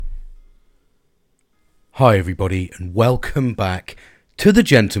Hi everybody and welcome back to the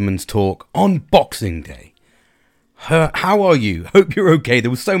Gentleman's Talk on Boxing Day. How are you? Hope you're okay. There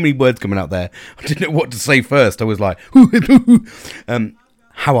were so many words coming out there. I didn't know what to say first. I was like,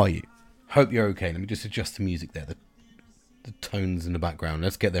 how are you? Hope you're okay. Let me just adjust the music there. The tones in the background.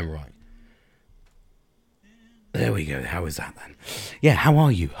 Let's get them right. There we go. How is that then? Yeah, how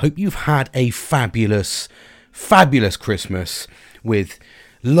are you? Hope you've had a fabulous Christmas with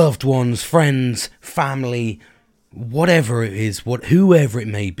loved ones, friends, family, whatever it is, whoever it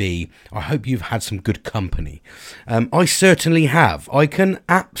may be. I hope you've had some good company. I certainly have. I can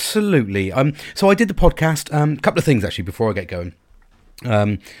absolutely. So I did the podcast. A couple of things actually before I get going.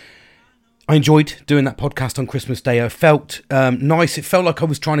 I enjoyed doing that podcast on Christmas Day. I felt nice. It felt like I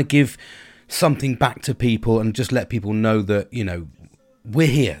was trying to give something back to people and just let people know that, you know, we're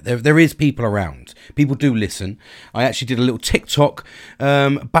here. There is people around. People do listen. I actually did a little TikTok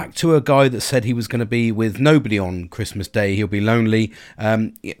back to a guy that said he was going to be with nobody on Christmas Day. He'll be lonely.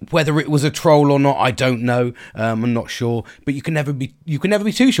 Whether it was a troll or not, I don't know. I'm not sure. But you can never be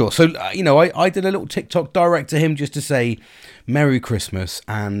too sure. So I did a little TikTok direct to him just to say Merry Christmas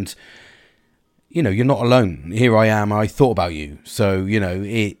and. You're not alone. Here I am. I thought about you. So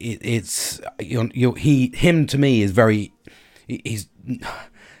it's him to me is very. He's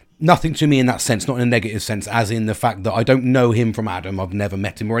nothing to me in that sense, not in a negative sense, as in the fact that I don't know him from Adam. I've never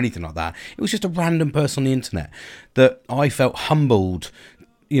met him or anything like that. It was just a random person on the internet that I felt humbled.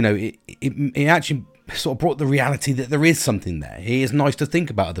 It actually sort of brought the reality that there is something there. It is nice to think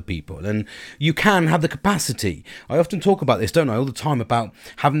about other people, and you can have the capacity. I often talk about this, don't I, all the time, about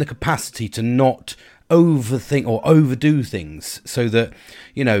having the capacity to not overthink or overdo things, so that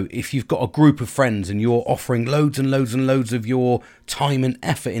if you've got a group of friends and you're offering loads and loads and loads of your time and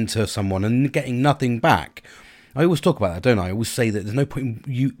effort into someone and getting nothing back. I always talk about that, don't I? I always say that there's no point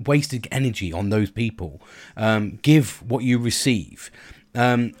in you wasting energy on those people. Give what you receive.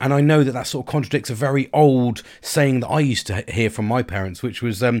 And I know that sort of contradicts a very old saying that I used to hear from my parents, which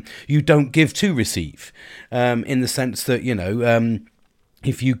was you don't give to receive, in the sense that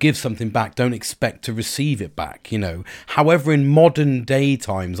if you give something back, don't expect to receive it back, However, in modern day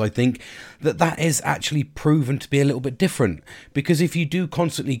times, I think that is actually proven to be a little bit different, because if you do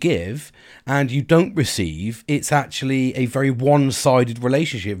constantly give and you don't receive, it's actually a very one-sided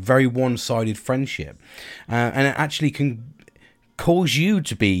relationship, very one-sided friendship, and it actually can cause you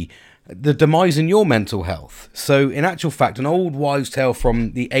to be the demise in your mental health. So in actual fact, an old wives' tale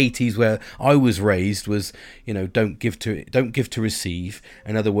from the 80s where I was raised was, don't give to receive.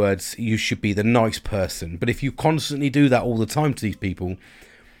 In other words, you should be the nice person. But if you constantly do that all the time to these people,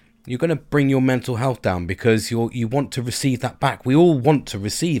 you're going to bring your mental health down, because you want to receive that back. We all want to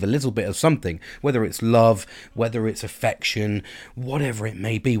receive a little bit of something, whether it's love, whether it's affection, whatever it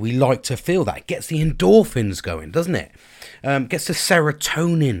may be. We like to feel that. It gets the endorphins going, doesn't it? Gets the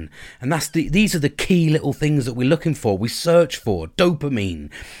serotonin, and these are the key little things that we're looking for. We search for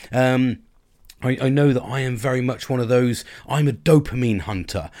dopamine. I know that I am very much one of those. I'm a dopamine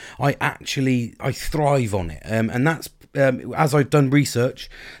hunter. I thrive on it, and that's. As I've done research,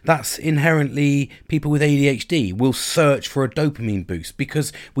 that's inherently people with ADHD will search for a dopamine boost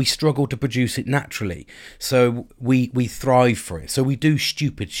because we struggle to produce it naturally. So we thrive for it. So we do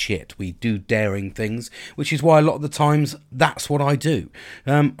stupid shit. We do daring things, which is why a lot of the times that's what I do.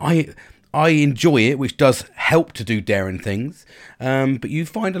 I enjoy it, which does help to do daring things, but you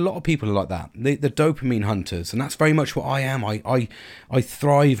find a lot of people like that, the dopamine hunters, and that's very much what I am. I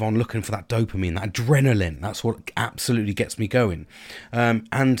thrive on looking for that dopamine, that adrenaline. That's what absolutely gets me going,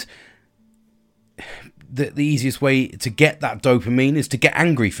 and the easiest way to get that dopamine is to get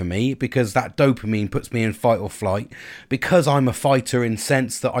angry for me, because that dopamine puts me in fight or flight. Because I'm a fighter in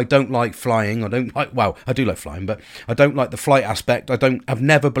sense that I don't like flying. I do like flying, but I don't like the flight aspect. I've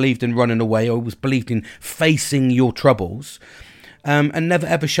never believed in running away. I always believed in facing your troubles. And never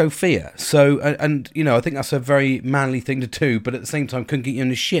ever show fear. So, I think that's a very manly thing to do, but at the same time couldn't get you in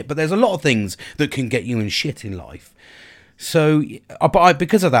the shit. But there's a lot of things that can get you in shit in life. So,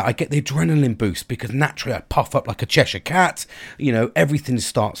 because of that, I get the adrenaline boost, because naturally I puff up like a Cheshire cat. Everything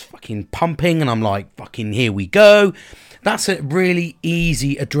starts fucking pumping, and I'm like, fucking here we go. That's a really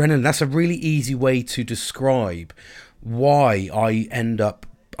easy adrenaline. That's a really easy way to describe why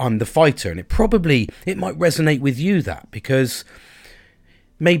I'm the fighter. And it might resonate with you, that, because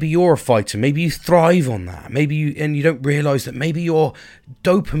maybe you're a fighter, maybe you thrive on that, and you don't realise that maybe your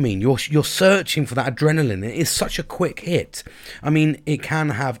dopamine, you're searching for that adrenaline. It is such a quick hit. I mean, it can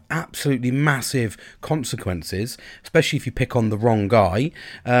have absolutely massive consequences, especially if you pick on the wrong guy,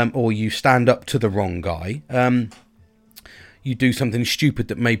 or you stand up to the wrong guy. you do something stupid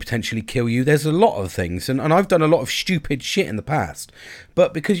that may potentially kill you. There's a lot of things, and I've done a lot of stupid shit in the past,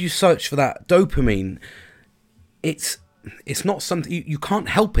 but because you search for that dopamine, it's not something you can't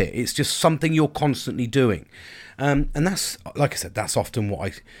help it. It's just something you're constantly doing, and that's, like I said, that's often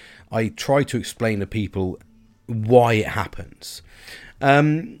what I try to explain to people why it happens.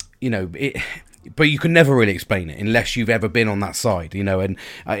 But you can never really explain it unless you've ever been on that side, and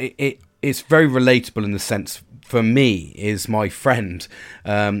it's very relatable in the sense, for me, is my friend,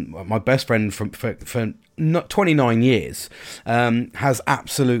 my best friend for not 29 years,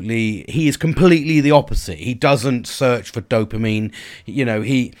 he is completely the opposite. He doesn't search for dopamine.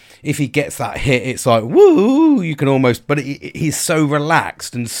 If he gets that hit, it's like, woo, you can almost, but he's so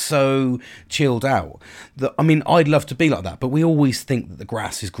relaxed and so chilled out that, I'd love to be like that, but we always think that the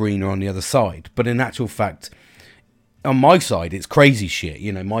grass is greener on the other side. But in actual fact, on my side, it's crazy shit.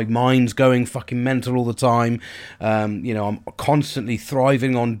 My mind's going fucking mental all the time. I'm constantly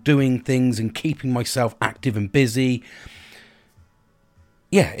thriving on doing things and keeping myself active and busy.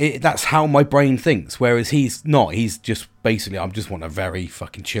 Yeah, that's how my brain thinks. Whereas he's not. He's just basically, I just want a very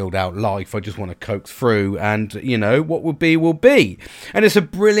fucking chilled out life. I just want to cope through, and what will be will be. And it's a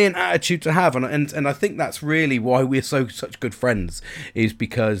brilliant attitude to have, and I think that's really why we're such good friends, is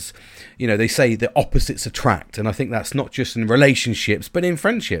because they say the opposites attract, and I think that's not just in relationships but in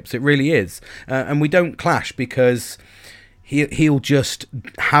friendships. It really is, and we don't clash because he'll just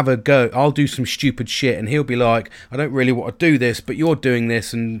have a go. I'll do some stupid shit and he'll be like, I don't really want to do this, but you're doing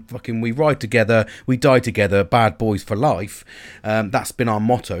this, and fucking we ride together, we die together, bad boys for life. That's been our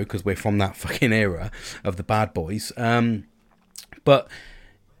motto because we're from that fucking era of the bad boys. But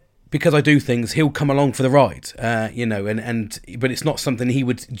because I do things, he'll come along for the ride, but it's not something he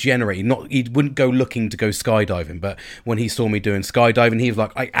would generate. He wouldn't go looking to go skydiving, but when he saw me doing skydiving, he was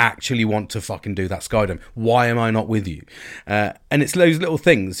like, I actually want to fucking do that skydiving. Why am I not with you? And it's those little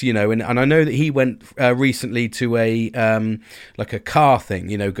things, and I know that he went recently to a car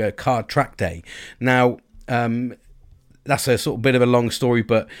thing, a car track day. Now, that's a sort of bit of a long story,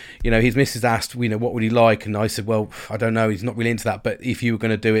 but his missus asked, what would he like, and I said, well, I don't know, he's not really into that, but if you were going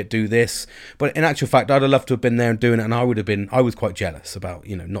to do it, do this. But in actual fact, I'd have loved to have been there and doing it, and I was quite jealous about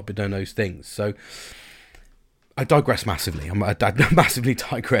not doing those things. So I digress massively. I massively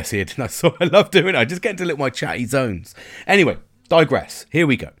digress here. So I love doing it. I just get into my chatty zones. Anyway, digress. Here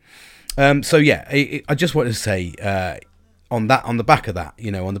we go. So yeah, I just wanted to say on the back of that,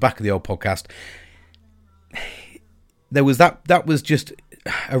 on the back of the old podcast, there was that was just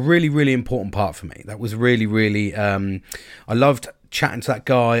a really, really important part for me. That was really, really, I loved chatting to that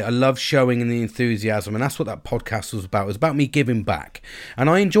guy. I loved showing the enthusiasm, and that's what that podcast was about. It was about me giving back, and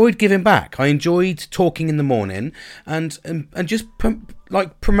I enjoyed giving back. I enjoyed talking in the morning and just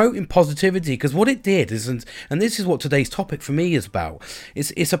promoting positivity, because what it did is, and this is what today's topic for me is about.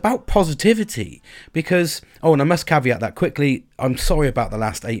 It's about positivity, because and I must caveat that quickly. I'm sorry about the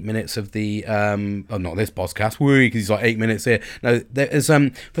last 8 minutes of the not this podcast, because he's like 8 minutes here. No, there is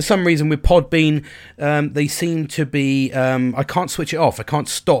for some reason with Podbean, they seem to be I can't switch it off. I can't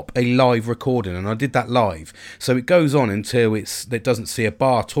stop a live recording, and I did that live, so it goes on until it doesn't see a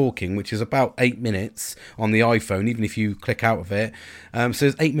bar talking, which is about 8 minutes on the iPhone, even if you click out of it. So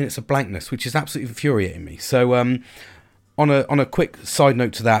there's 8 minutes of blankness, which is absolutely infuriating me. So on a quick side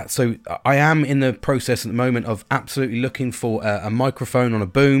note to that, so I am in the process at the moment of absolutely looking for a microphone on a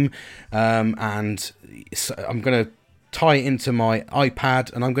boom, and so I'm going to tie it into my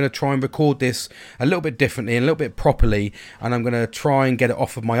iPad, and I'm going to try and record this a little bit differently and a little bit properly, and I'm going to try and get it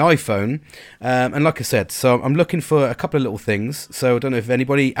off of my iPhone. And like I said, so I'm looking for a couple of little things. So I don't know if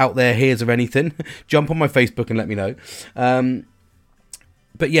anybody out there hears of anything. Jump on my Facebook and let me know.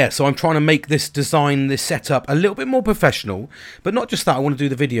 But yeah, so I'm trying to make this setup a little bit more professional. But not just that, I want to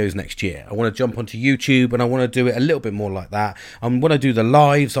do the videos next year. I want to jump onto YouTube, and I want to do it a little bit more like that. When I do the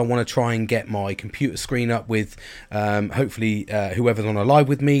lives, I want to try and get my computer screen up with, hopefully, whoever's on a live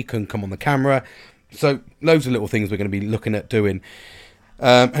with me can come on the camera. So loads of little things we're going to be looking at doing.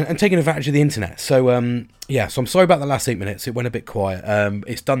 And taking advantage of the internet. So yeah, so I'm sorry about the last 8 minutes. It went a bit quiet.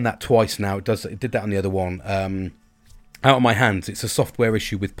 It's done that twice now. It did that on the other one. Out of my hands. It's a software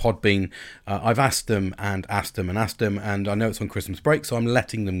issue with Podbean. I've asked them, and I know it's on Christmas break, so I'm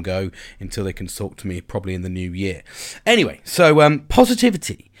letting them go until they can talk to me, probably in the new year. Anyway, so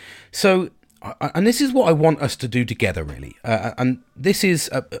positivity. So and this is what I want us to do together, really. And this is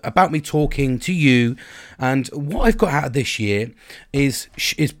about me talking to you. And what I've got out of this year is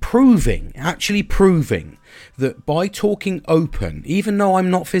actually proving that by talking open, even though I'm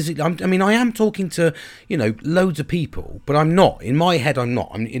not physically, I am talking to, loads of people, but I'm not. In my head, I'm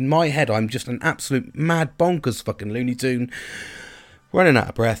not. In my head, I'm just an absolute mad bonkers fucking Looney Tune running out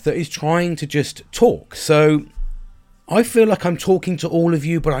of breath that is trying to just talk. So I feel like I'm talking to all of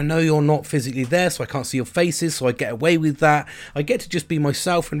you, but I know you're not physically there, so I can't see your faces, so I get away with that. I get to just be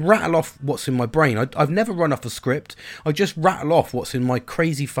myself and rattle off what's in my brain. I've never run off a script. I just rattle off what's in my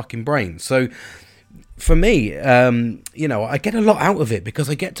crazy fucking brain. So for me, I get a lot out of it because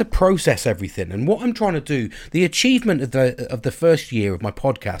I get to process everything. And what I'm trying to do, the achievement of the first year of my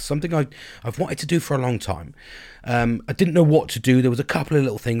podcast, something I've wanted to do for a long time. I didn't know what to do. There was a couple of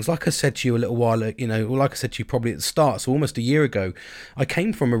little things, like I said to you a little while, like I said to you probably at the start, so almost a year ago. I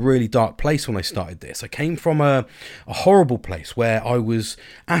came from a really dark place when I started this. I came from a horrible place where I was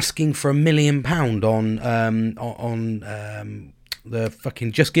asking for £1 million on the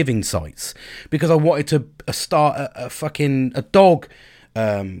fucking Just Giving sites because I wanted to start a dog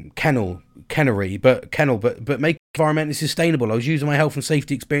kennel, but make it environmentally sustainable. I was using my health and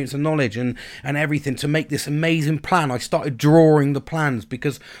safety experience and knowledge and everything to make this amazing plan. I started drawing the plans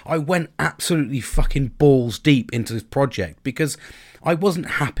because I went absolutely fucking balls deep into this project because I wasn't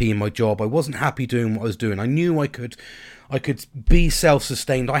happy in my job. I wasn't happy doing what I was doing. I knew I could be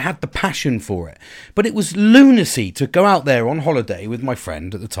self-sustained. I had the passion for it. But it was lunacy to go out there on holiday with my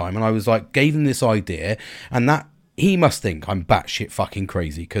friend at the time. And I was like, gave him this idea. And that he must think I'm batshit fucking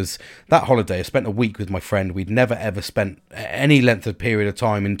crazy. Because that holiday, I spent a week with my friend. We'd never ever spent any length of period of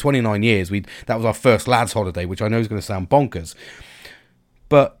time in 29 years. That was our first lads holiday, which I know is going to sound bonkers.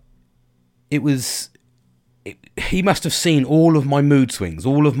 But it was... he must have seen all of my mood swings,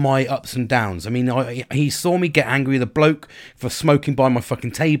 all of my ups and downs. I mean, he saw me get angry with a bloke for smoking by my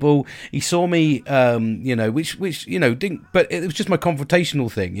fucking table. He saw me, which didn't, but it was just my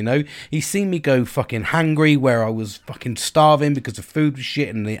confrontational thing, He's seen me go fucking hangry where I was fucking starving because the food was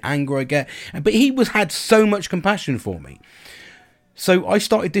shit and the anger I get. But he had so much compassion for me. So I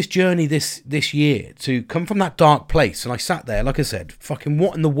started this journey this year to come from that dark place, and I sat there, like I said, fucking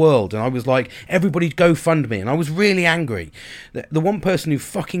what in the world? And I was like, everybody go fund me, and I was really angry. The one person who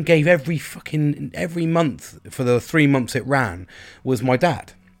fucking gave every month for the 3 months it ran was my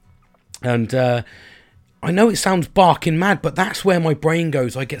dad. And I know it sounds barking mad, but that's where my brain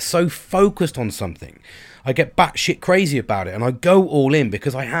goes. I get so focused on something. I get batshit crazy about it, and I go all in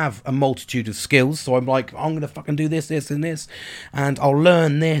because I have a multitude of skills. So I'm like, I'm going to fucking do this, and this, and I'll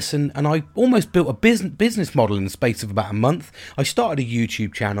learn this. And I almost built a business model in the space of about a month. I started a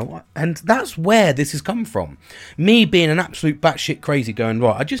YouTube channel, and that's where this has come from. Me being an absolute batshit crazy going,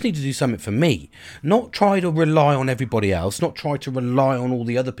 right, I just need to do something for me. Not try to rely on everybody else, not try to rely on all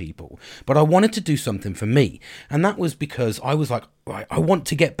the other people, but I wanted to do something for me. And that was because I was like, right, I want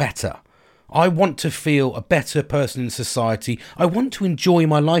to get better. I want to feel a better person in society. I want to enjoy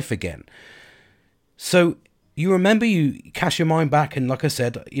my life again. So you remember, you cast your mind back, and like I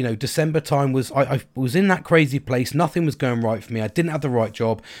said, December time was, I was in that crazy place. Nothing was going right for me. I didn't have the right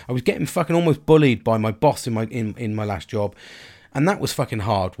job. I was getting fucking almost bullied by my boss in my last job. And that was fucking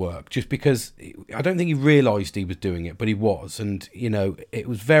hard work, just because I don't think he realised he was doing it, but he was. And, it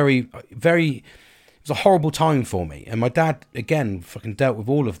was very, very... it was a horrible time for me. And my dad, again, fucking dealt with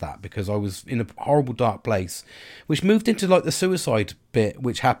all of that because I was in a horrible, dark place, which moved into like the suicide bit,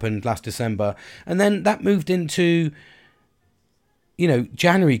 which happened last December. And then that moved into,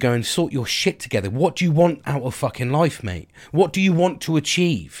 January, going, sort your shit together. What do you want out of fucking life, mate? What do you want to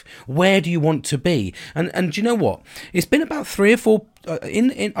achieve? Where do you want to be? And do you know what? It's been about 3 or 4,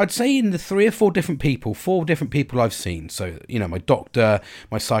 I'd say in the 3 or 4 different people, 4 different people I've seen. So, my doctor,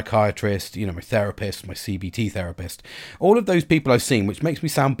 my psychiatrist, my therapist, my CBT therapist, all of those people I've seen, which makes me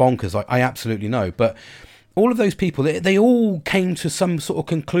sound bonkers. I absolutely know. But all of those people, they all came to some sort of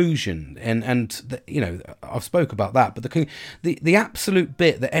conclusion, and I've spoke about that, but the absolute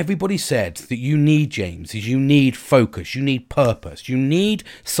bit that everybody said that you need, James, is you need focus, you need purpose, you need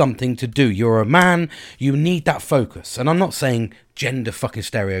something to do. You're a man, you need that focus. And I'm not saying gender fucking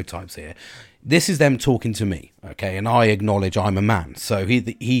stereotypes here. This is them talking to me, okay? And I acknowledge I'm a man. So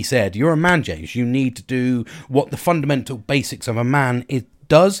he said, you're a man, James. You need to do what the fundamental basics of a man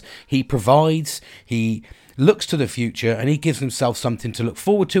does. He provides, he looks to the future and he gives himself something to look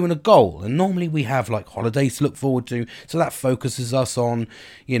forward to and a goal. And normally we have like holidays to look forward to, so that focuses us on,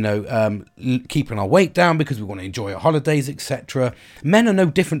 keeping our weight down because we want to enjoy our holidays, etc. Men are no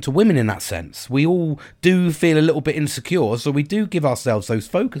different to women in that sense. We all do feel a little bit insecure, so we do give ourselves those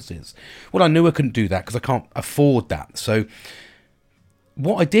focuses. Well, I knew I couldn't do that because I can't afford that. So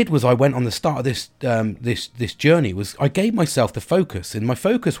what I did was I went on the start of this journey was I gave myself the focus, and my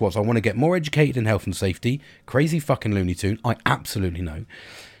focus was I want to get more educated in health and safety. Crazy fucking Looney Tune, I absolutely know.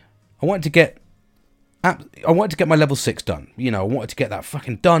 I wanted to get my level 6 done. I wanted to get that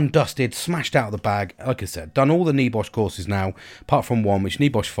fucking done, dusted, smashed out of the bag. Like I said, done all the NEBOSH courses now, apart from one, which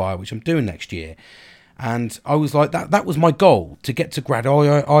NEBOSH Fire, which I'm doing next year. And I was like, that was my goal, to get to grad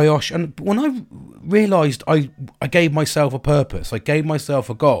IOSH. And when I realised I gave myself a purpose, I gave myself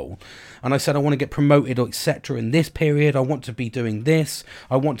a goal, and I said I want to get promoted, etc. in this period, I want to be doing this,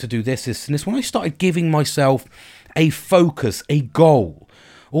 I want to do this, and this. When I started giving myself a focus, a goal,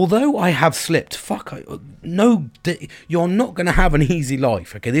 although I have slipped, you're not going to have an easy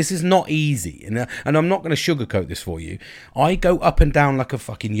life, okay? This is not easy, and I'm not going to sugarcoat this for you. I go up and down like a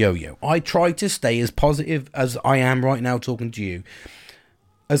fucking yo-yo. I try to stay as positive as I am right now talking to you,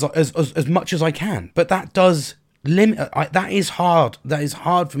 as much as I can, but that does limit. That is hard. That is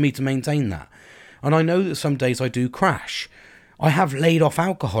hard for me to maintain that, and I know that some days I do crash. I have laid off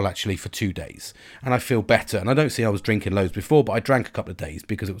alcohol actually for 2 days, and I feel better. And I don't see I was drinking loads before, but I drank a couple of days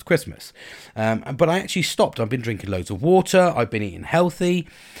because it was Christmas. But I actually stopped. I've been drinking loads of water. I've been eating healthy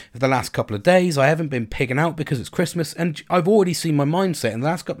for the last couple of days. I haven't been pigging out because it's Christmas, and I've already seen my mindset in the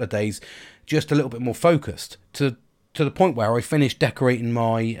last couple of days just a little bit more focused to the point where I finished decorating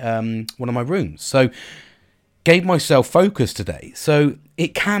my one of my rooms. So gave myself focus today. So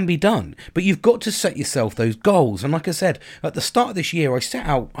it can be done, but you've got to set yourself those goals. And like I said, at the start of this year, I set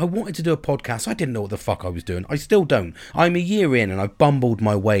out, I wanted to do a podcast. I didn't know what the fuck I was doing. I still don't. I'm a year in and I've bumbled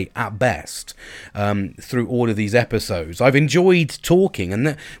my way at best through all of these episodes. I've enjoyed talking,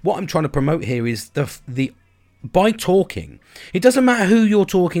 and what I'm trying to promote here is the by talking, it doesn't matter who you're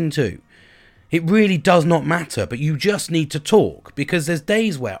talking to. It really does not matter, but you just need to talk, because there's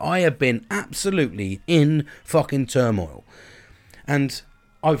days where I have been absolutely in fucking turmoil and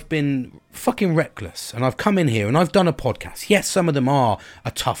I've been fucking reckless, and I've come in here and I've done a podcast. Yes, some of them are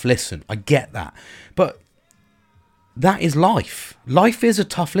a tough listen. I get that. But that is life. Life is a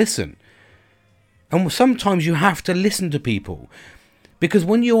tough listen. And sometimes you have to listen to people, because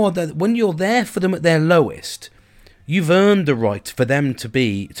when you're there for them at their lowest, you've earned the right for them to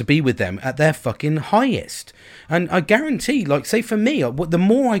be with them at their fucking highest. And I guarantee, like, say for me, the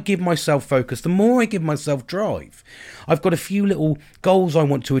more I give myself focus, the more I give myself drive. I've got a few little goals I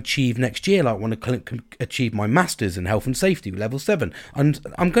want to achieve next year. Like, I want to achieve my master's in health and safety, level 7. And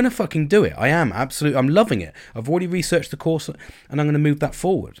I'm going to fucking do it. I am, absolutely. I'm loving it. I've already researched the course, and I'm going to move that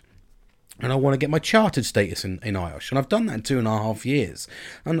forward. And I want to get my chartered status in IOSH. And I've done that in 2.5 years.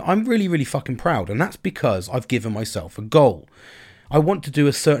 And I'm really, really fucking proud. And that's because I've given myself a goal. I want to do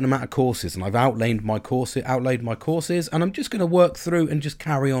a certain amount of courses, and I've outlaid my courses, and I'm just going to work through and just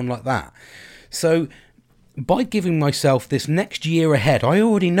carry on like that. So by giving myself this next year ahead, I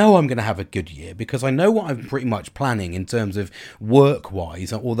already know I'm going to have a good year, because I know what I'm pretty much planning in terms of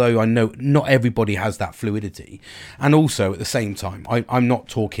work-wise, although I know not everybody has that fluidity. And also, at the same time, I'm not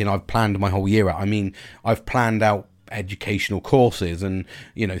talking I've planned my whole year out. I mean, I've planned out educational courses, and,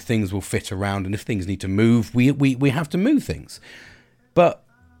 things will fit around, and if things need to move, we have to move things. But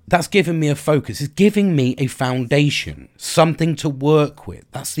that's given me a focus. It's giving me a foundation, something to work with.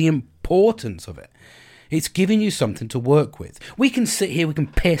 That's the importance of it. It's giving you something to work with. We can sit here, we can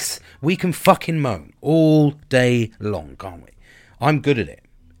piss, we can fucking moan all day long, can't we? I'm good at it.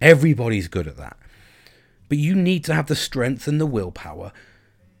 Everybody's good at that. But you need to have the strength and the willpower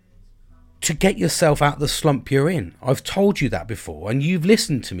to get yourself out of the slump you're in. I've told you that before, and you've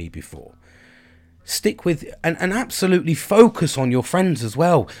listened to me before. Stick with and absolutely focus on your friends as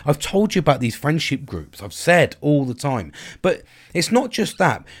well. I've told you about these friendship groups. I've said all the time. But it's not just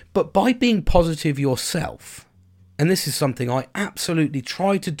that. But by being positive yourself, and this is something I absolutely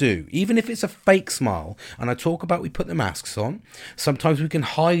try to do, even if it's a fake smile, and I talk about we put the masks on. Sometimes we can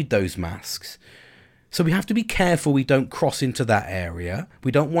hide those masks. So we have to be careful we don't cross into that area.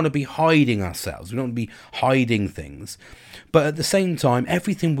 We don't want to be hiding ourselves. We don't want to be hiding things. But at the same time,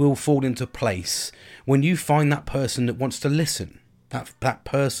 everything will fall into place when you find that person that wants to listen, that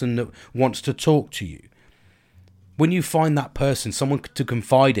person that wants to talk to you. When you find that person, someone to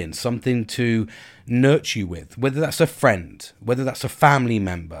confide in, something to nurture you with, whether that's a friend, whether that's a family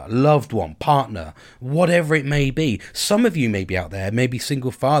member, loved one, partner, whatever it may be. Some of you may be out there, maybe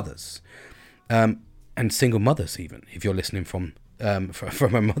single fathers. and single mothers, even if you're listening from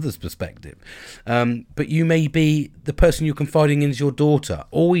a mother's perspective. But you may be the person you're confiding in is your daughter.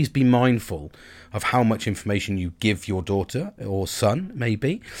 Always be mindful of how much information you give your daughter or son,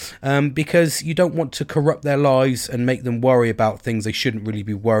 maybe, because you don't want to corrupt their lives and make them worry about things they shouldn't really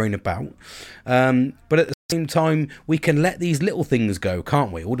be worrying about. But at the same time, we can let these little things go,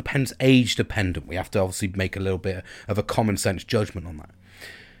 can't we? It all depends, age dependent. We have to obviously make a little bit of a common sense judgment on that.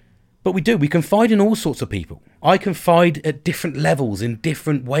 But we confide in all sorts of people. I confide at different levels, in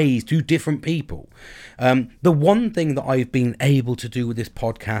different ways, to different people. The one thing that I've been able to do with this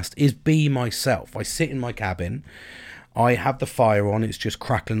podcast is be myself. I sit in my cabin, I have the fire on, it's just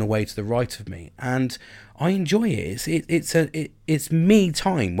crackling away to the right of me, and I enjoy it. It's me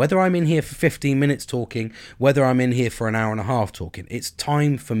time. Whether I'm in here for 15 minutes talking, whether I'm in here for an hour and a half talking, it's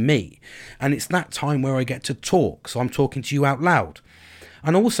time for me. And it's that time where I get to talk, so I'm talking to you out loud.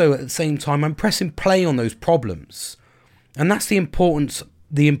 And also at the same time, I'm pressing play on those problems. And that's the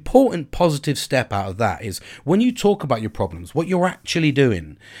important positive step out of that is when you talk about your problems, what you're actually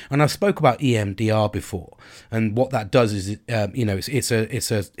doing. And I've spoke about EMDR before, and what that does is, it's a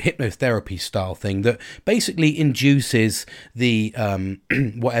hypnotherapy style thing that basically induces the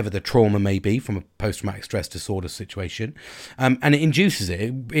whatever the trauma may be from a post-traumatic stress disorder situation, and it induces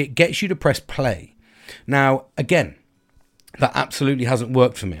it. It gets you to press play. Now, again, that absolutely hasn't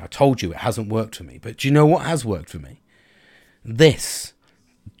worked for me. I told you it hasn't worked for me. But do you know what has worked for me? This.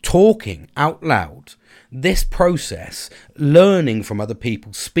 Talking out loud. This process, learning from other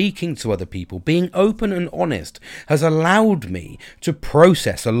people, speaking to other people, being open and honest has allowed me to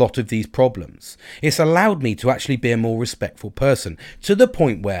process a lot of these problems. It's allowed me to actually be a more respectful person, to the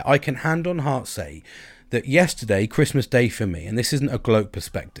point where I can hand on heart say that yesterday, Christmas Day for me, and this isn't a gloat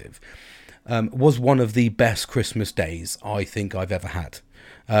perspective, was one of the best Christmas days I think I've ever had.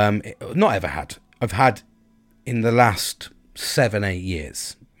 Not ever had. I've had in the last 7-8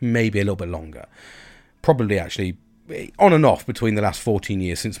 years, maybe a little bit longer. Probably actually on and off between the last 14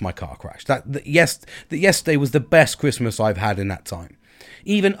 years since my car crash. Yesterday was the best Christmas I've had in that time.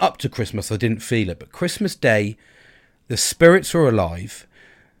 Even up to Christmas, I didn't feel it. But Christmas Day, the spirits are alive.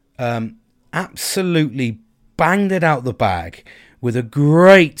 Absolutely banged it out the bag with a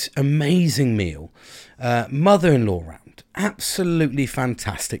great, amazing meal. Mother-in-law round. Absolutely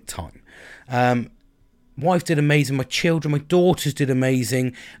fantastic time. Wife did amazing. My children, my daughters did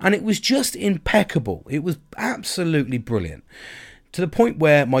amazing. And it was just impeccable. It was absolutely brilliant. To the point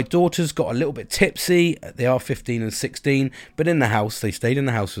where my daughters got a little bit tipsy. They are 15 and 16. But in the house, they stayed in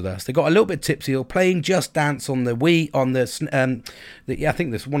the house with us. They got a little bit tipsy. They were playing Just Dance on the Wii, on I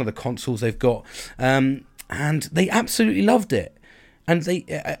think that's one of the consoles they've got. And they absolutely loved it. And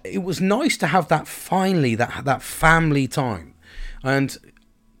it was nice to have that finally, that family time. And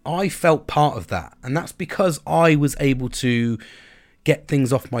I felt part of that. And that's because I was able to get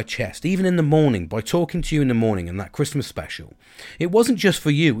things off my chest, even in the morning, by talking to you in the morning and that Christmas special. It wasn't just for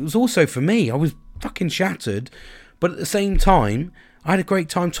you. It was also for me. I was fucking shattered. But at the same time, I had a great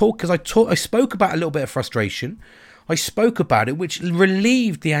time talking because I spoke about a little bit of frustration. I spoke about it, which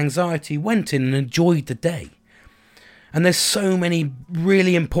relieved the anxiety, went in and enjoyed the day. And there's so many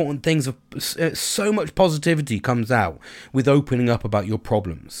really important things, so much positivity comes out with opening up about your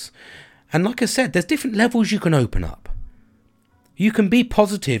problems. And like I said, there's different levels you can open up. You can be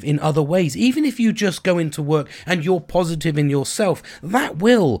positive in other ways. Even if you just go into work and you're positive in yourself, that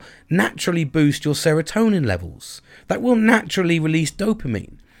will naturally boost your serotonin levels. That will naturally release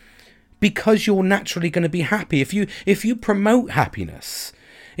dopamine. Because you're naturally going to be happy. If you promote happiness,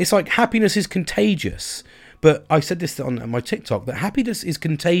 it's like happiness is contagious. But I said this on my TikTok, that happiness is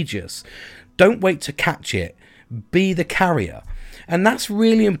contagious. Don't wait to catch it. Be the carrier. And that's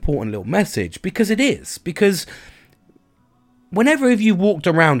really important little message, because it is. Because whenever you walked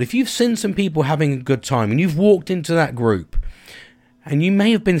around, if you've seen some people having a good time and you've walked into that group, and you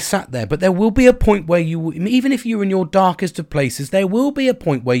may have been sat there, but there will be a point where you, even if you're in your darkest of places, there will be a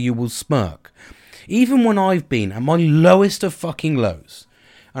point where you will smirk. Even when I've been at my lowest of fucking lows,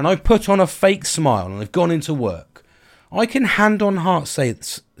 and I've put on a fake smile and I've gone into work, I can hand on heart say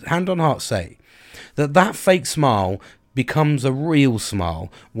that fake smile becomes a real smile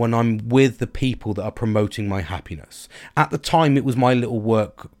when I'm with the people that are promoting my happiness. At the time, it was my little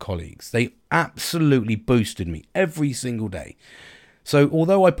work colleagues. They absolutely boosted me every single day. So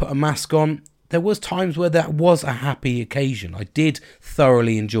although I put a mask on, there was times where that was a happy occasion. I did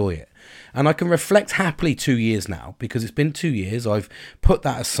thoroughly enjoy it. And I can reflect happily 2 years now, because it's been 2 years. I've put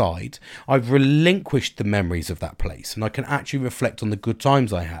that aside. I've relinquished the memories of that place, and I can actually reflect on the good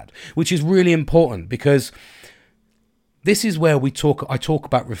times I had, which is really important, because This is where I talk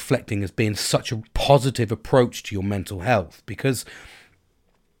about reflecting as being such a positive approach to your mental health, because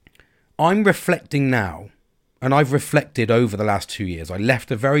I'm reflecting now, and I've reflected over the last 2 years. I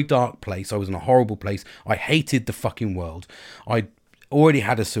left a very dark place. I was in a horrible place. I hated the fucking world. I'd already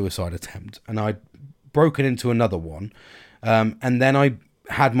had a suicide attempt, and I'd broken into another one, and then I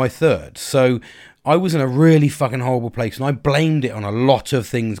had my third. So I was in a really fucking horrible place, and I blamed it on a lot of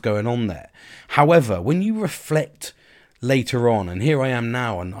things going on there. However, when you reflect later on, and here I am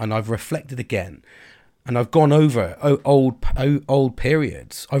now, and I've reflected again, and I've gone over old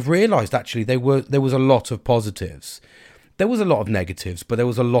periods, I've realised actually there was a lot of positives. There was a lot of negatives, but there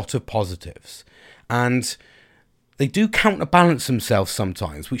was a lot of positives. And they do counterbalance themselves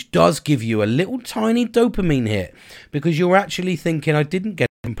sometimes, which does give you a little tiny dopamine hit, because you're actually thinking, I didn't get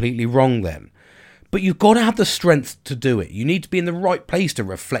it completely wrong then. But you've got to have the strength to do it. You need to be in the right place to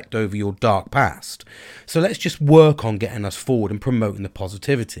reflect over your dark past. So let's just work on getting us forward and promoting the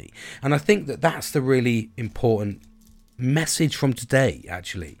positivity. And I think that that's the really important message from today,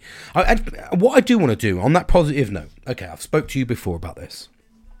 actually. What I do want to do on that positive note, okay, I've spoke to you before about this.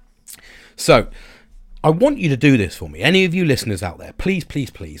 So I want you to do this for me. Any of you listeners out there, please, please,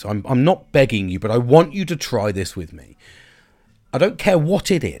 please. I'm not begging you, but I want you to try this with me. I don't care what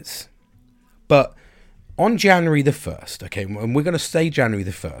it is, but on January the 1st, okay, and we're going to stay January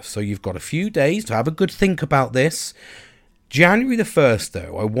the 1st, so you've got a few days to have a good think about this. January the 1st,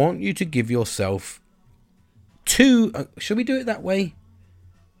 though, I want you to give yourself two... should we do it that way?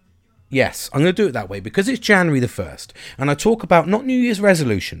 Yes, I'm going to do it that way because it's January the 1st. And I talk about not New Year's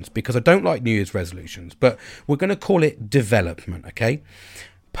resolutions, because I don't like New Year's resolutions, but we're going to call it development, okay?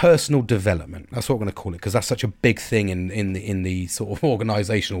 Personal development. That's what we're going to call it, because that's such a big thing in the sort of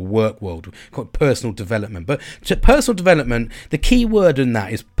organizational work world. We call it personal development. But to personal development, the key word in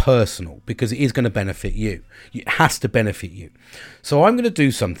that is personal, because it is going to benefit you. It has to benefit you. So I'm going to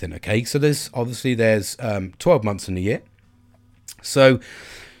do something, okay? So there's 12 months in a year. So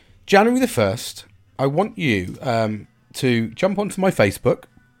January the 1st, I want you to jump onto my Facebook,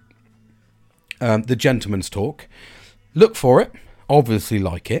 The Gentleman's Talk, look for it, obviously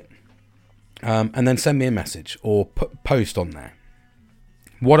like it, and then send me a message or post on there.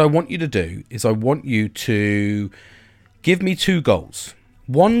 What I want you to do is I want you to give me 2 goals.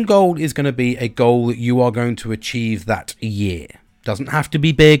 One goal is going to be a goal that you are going to achieve that year. Doesn't have to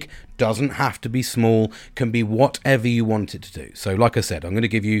be big, doesn't have to be small, can be whatever you want it to do. So like I said, I'm going to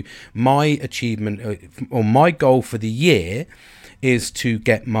give you my achievement, or my goal for the year is to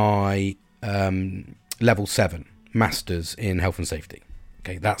get my level 7 Masters in Health and Safety.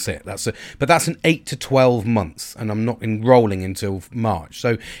 Okay, that's it. But that's an 8 to 12 months, and I'm not enrolling until March.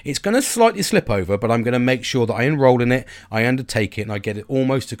 So it's going to slightly slip over, but I'm going to make sure that I enroll in it, I undertake it, and I get it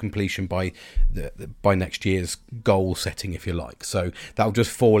almost to completion by next year's goal setting, if you like. So that'll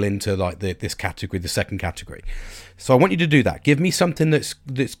just fall into like this category, the second category. So I want you to do that. Give me something that's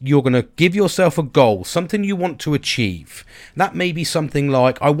you're going to give yourself a goal, something you want to achieve. That may be something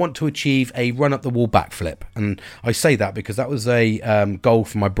like, I want to achieve a run up the wall backflip. And I say that because that was a goal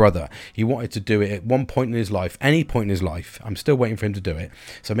for my brother. He wanted to do it at one point in his life, any point in his life. I'm still waiting for him to do it.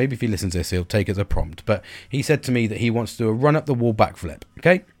 So maybe if he listens to this, he'll take it as a prompt. But he said to me that he wants to do a run up the wall backflip.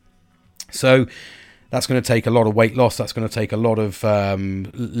 Okay? So that's going to take a lot of weight loss. That's going to take a lot of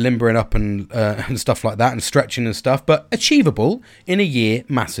limbering up and stuff like that, and stretching and stuff, but achievable in a year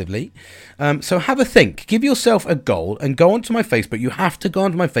massively. So have a think. Give yourself a goal and go onto my Facebook. You have to go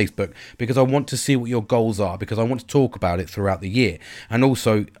onto my Facebook because I want to see what your goals are, because I want to talk about it throughout the year. And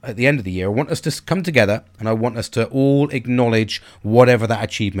also at the end of the year, I want us to come together and I want us to all acknowledge whatever that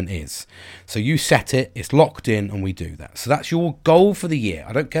achievement is. So you set it, it's locked in, and we do that. So that's your goal for the year.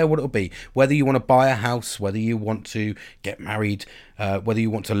 I don't care what it'll be, whether you want to buy a house, whether you want to get married, whether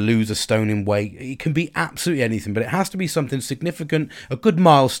you want to lose a stone in weight. It can be absolutely anything, but it has to be something significant, a good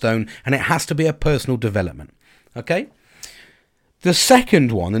milestone, and it has to be a personal development. Okay? The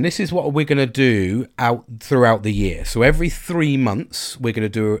second one, and this is what we're going to do out throughout the year. So every 3 months, we're going to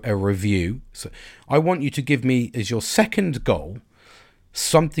do a review. So I want you to give me as your second goal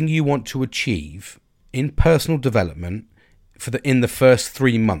something you want to achieve in personal development in the first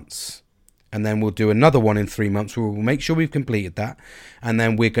 3 months. And then we'll do another one in 3 months where we'll make sure we've completed that. And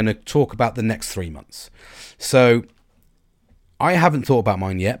then we're going to talk about the next 3 months. So I haven't thought about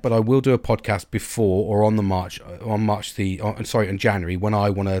mine yet, but I will do a podcast before or on January, when I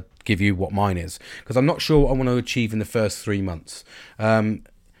want to give you what mine is, because I'm not sure what I want to achieve in the first 3 months.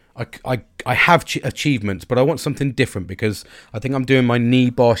 I have achievements, but I want something different because I think I'm doing my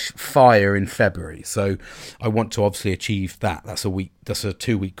NEBOSH fire in February. So I want to obviously achieve that. That's a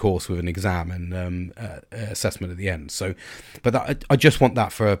 2-week course with an exam and assessment at the end. So, but I just want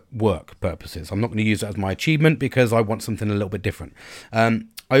that for work purposes. I'm not going to use it as my achievement because I want something a little bit different.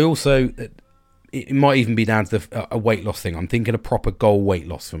 I also, it might even be down to a weight loss thing. I'm thinking a proper goal weight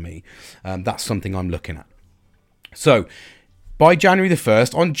loss for me. That's something I'm looking at. So by January the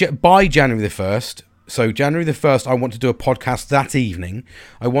 1st, so January the 1st, I want to do a podcast that evening.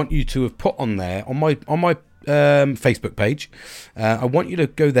 I want you to have put on there, on my Facebook page, I want you to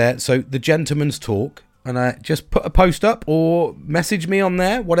go there, so the Gentleman's Talk, and I just put a post up or message me on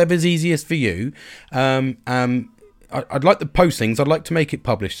there, whatever's easiest for you. I'd like the postings, I'd like to make it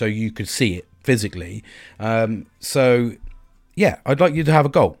published so you could see it physically. So, yeah, I'd like you to have a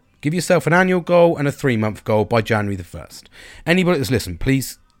goal. Give yourself an annual goal and a 3-month goal by January the 1st. Anybody that's listening,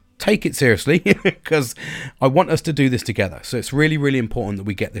 please take it seriously because I want us to do this together. So it's really, really important that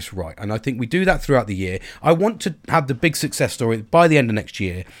we get this right. And I think we do that throughout the year. I want to have the big success story by the end of next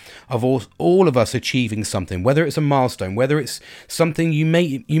year of all of us achieving something, whether it's a milestone, whether it's something you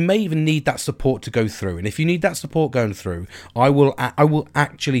may even need that support to go through. And if you need that support going through, I will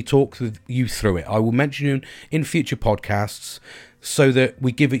actually talk you through it. I will mention you in future podcasts so that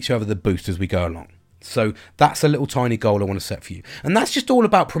we give each other the boost as we go along. So that's a little tiny goal I want to set for you. And that's just all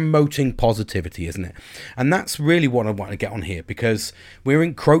about promoting positivity, isn't it? And that's really what I want to get on here because we're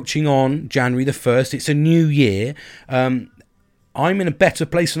encroaching on January the 1st. It's a new year. I'm in a better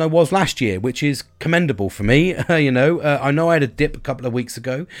place than I was last year, which is commendable for me. I know I had a dip a couple of weeks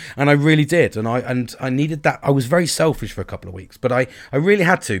ago, and I really did. And I needed that. I was very selfish for a couple of weeks, but I really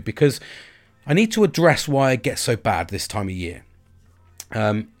had to because I need to address why I get so bad this time of year.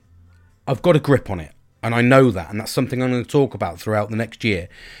 I've got a grip on it, and I know that, and that's something I'm going to talk about throughout the next year,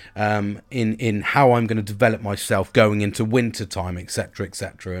 in how I'm going to develop myself going into winter time, etc.,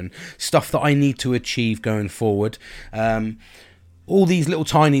 and stuff that I need to achieve going forward. All these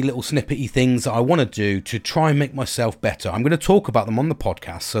tiny snippety things that I want to do to try and make myself better. I'm going to talk about them on the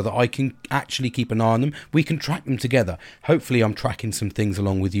podcast so that I can actually keep an eye on them. We can track them together. Hopefully I'm tracking some things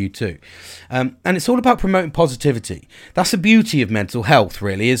along with you too. And it's all about promoting positivity. That's the beauty of mental health,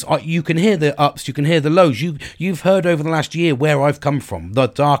 really, is you can hear the ups, you can hear the lows. You've heard over the last year where I've come from, the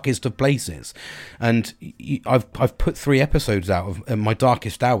darkest of places. And I've put 3 episodes out of my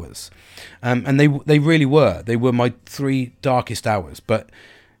darkest hours. And they really were. They were my 3 darkest hours. But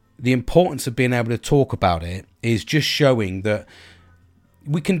the importance of being able to talk about it is just showing that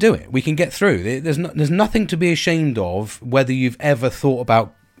we can do it. We can get through. There's nothing to be ashamed of whether you've ever thought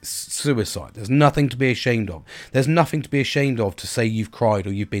about suicide. There's nothing to be ashamed of. There's nothing to be ashamed of to say you've cried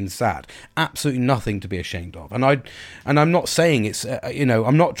or you've been sad. Absolutely nothing to be ashamed of. And I'm not saying it's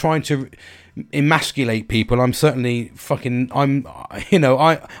I'm not trying to emasculate people. I'm certainly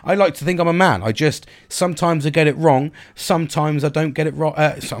I like to think I'm a man. I just sometimes I get it wrong. Sometimes I don't get it wrong.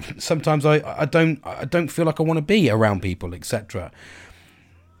 Sometimes I don't feel like I want to be around people, etc.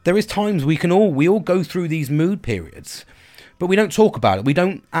 There is times we all go through these mood periods, but we don't talk about it. We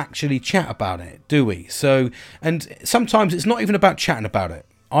don't actually chat about it, do we? So, and sometimes it's not even about chatting about it.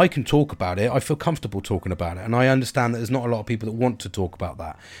 I can talk about it. I feel comfortable talking about it. And I understand that there's not a lot of people that want to talk about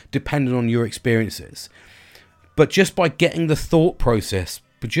that, depending on your experiences. But just by getting the thought process,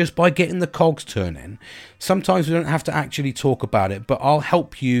 but just by getting the cogs turning, sometimes we don't have to actually talk about it, but I'll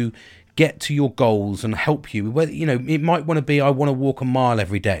help you get to your goals and help you. Whether, it might want to be, I want to walk a mile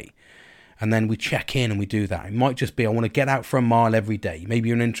every day. And then we check in and we do that. It might just be, I want to get out for a mile every day. Maybe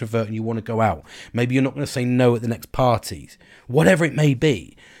you're an introvert and you want to go out. Maybe you're not going to say no at the next party. Whatever it may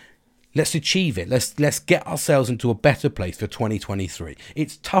be, let's achieve it. Let's get ourselves into a better place for 2023.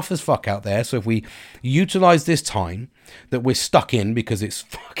 It's tough as fuck out there. So if we utilize this time that we're stuck in, because it's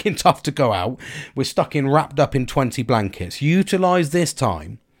fucking tough to go out, we're stuck in, wrapped up in 20 blankets. Utilize this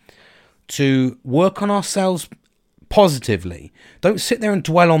time to work on ourselves positively. Don't sit there and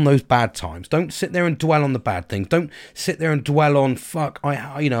dwell on those bad times. Don't sit there and dwell on the bad things. Don't sit there and dwell on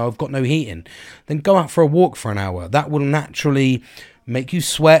I've got no heating. Then go out for a walk for an hour. That will naturally make you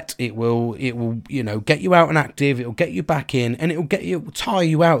sweat. It will get you out and active. It'll get you back in, and it will tire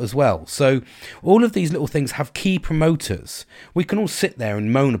you out as well. So all of these little things have key promoters. We can all sit there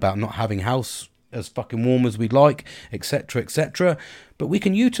and moan about not having a house as fucking warm as we'd like, etc., but we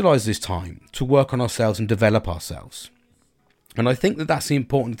can utilize this time to work on ourselves and develop ourselves. And I think that that's the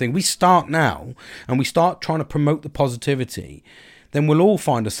important thing. We start now and we start trying to promote the positivity, then we'll all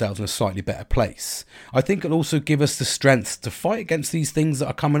find ourselves in a slightly better place. I think it'll also give us the strength to fight against these things that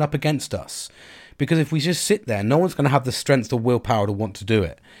are coming up against us, Because if we just sit there, no one's going to have the strength or willpower to want to do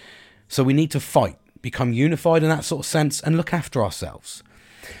it. So we need to fight, become unified in that sort of sense, and look after ourselves.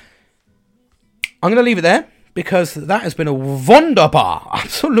 I'm going to leave it there, because that has been a wunderbar,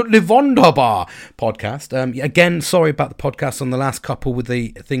 absolutely wunderbar podcast. Again, sorry about the podcast on the last couple with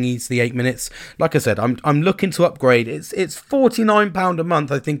the thingies, the 8 minutes. Like I said, I'm looking to upgrade. It's £49 a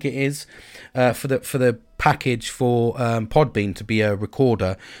month, I think it is, for the package for Podbean to be a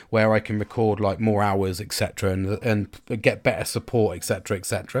recorder where I can record like more hours, etc., and get better support,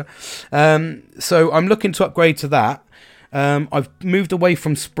 etc. So I'm looking to upgrade to that. I've moved away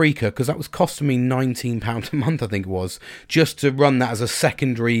from Spreaker because that was costing me £19 a month, I think it was, just to run that as a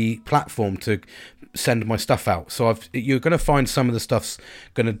secondary platform to send my stuff out. So you're going to find some of the stuff's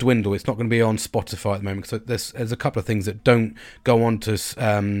going to dwindle. It's not going to be on Spotify at the moment because there's a couple of things that don't go on to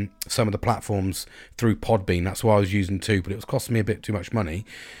some of the platforms through Podbean. That's why I was using two, but it was costing me a bit too much money.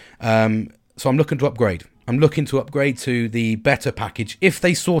 So I'm looking to upgrade. I'm looking to upgrade to the better package if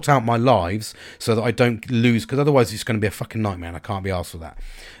they sort out my lives so that I don't lose, because otherwise it's going to be a fucking nightmare and I can't be arsed for that.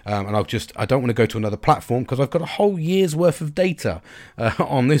 And I don't want to go to another platform because I've got a whole year's worth of data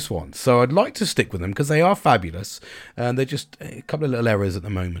on this one. So I'd like to stick with them because they are fabulous. They're just a couple of little errors at the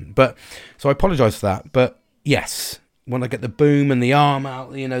moment. So I apologise for that. But yes, when I get the boom and the arm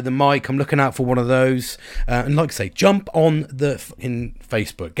out, the mic, I'm looking out for one of those. And like I say, jump on in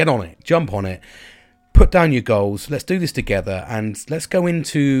Facebook. Get on it. Jump on it. Put down your goals. Let's do this together, and let's go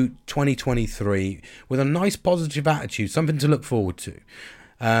into 2023 with a nice positive attitude, something to look forward to.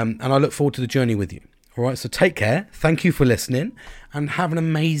 And I look forward to the journey with you. All right, so take care. Thank you for listening, and have an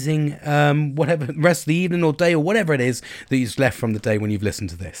amazing whatever rest of the evening or day or whatever it is that is left from the day when you've listened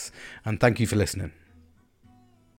to this. And thank you for listening.